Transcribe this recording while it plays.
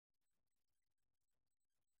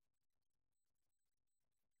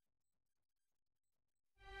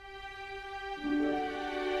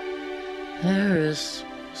Harris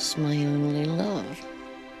is my only love.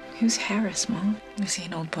 Who's Harris, Mom? Was he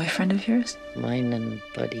an old boyfriend of yours? Mine and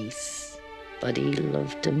Buddy's. Buddy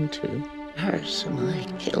loved him too. Harris and I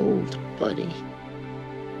killed Buddy.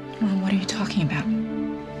 Mom, what are you talking about?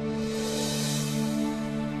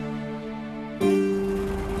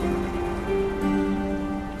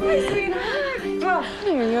 Hi, sweetheart. Oh,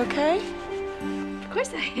 honey, are you okay? Of course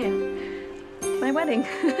I am. My wedding.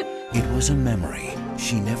 It was a memory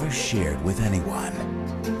she never shared with anyone.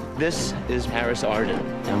 This is Harris Arden,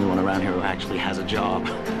 the only one around here who actually has a job.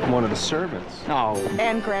 One of the servants. Oh.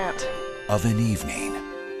 And Grant. Of an evening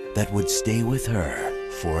that would stay with her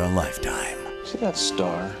for a lifetime. See that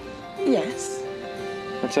star? Yes.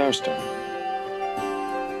 That's our star.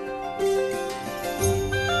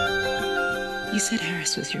 You said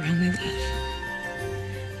Harris was your only love.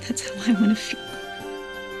 That's how I want to feel.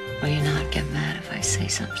 Will you not get mad if I say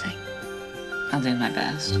something? I'll do my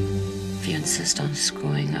best. If you insist on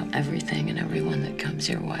screwing up everything and everyone that comes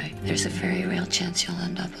your way, there's a very real chance you'll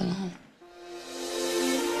end up alone.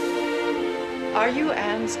 Are you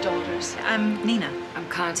Anne's daughters? I'm Nina. I'm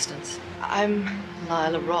Constance. I'm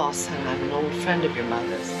Lila Ross, and I'm an old friend of your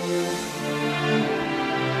mother's.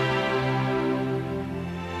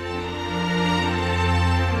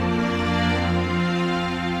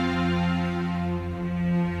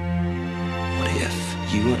 What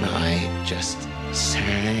if you and I just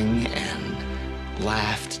sang and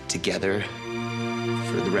laughed together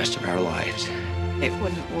for the rest of our lives? It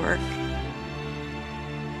wouldn't work.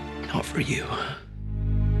 Not for you.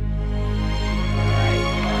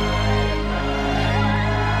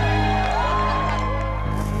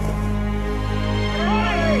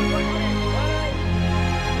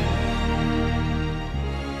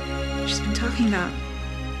 She's been talking about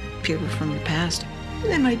people from the past.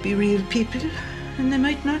 They might be real people, and they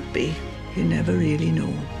might not be. You never really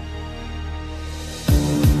know.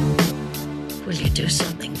 Will you do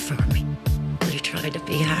something for me? Will you try to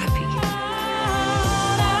be happy?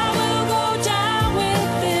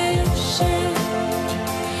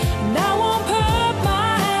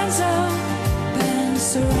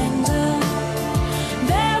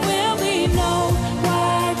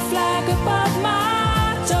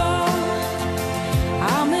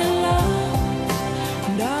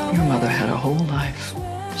 Your mother had a whole life.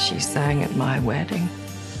 She sang at my wedding.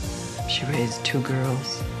 She raised 2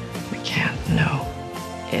 girls. We can't know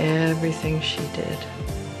everything she did.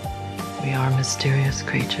 We are mysterious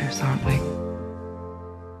creatures, aren't we?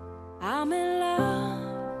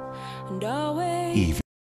 Evie.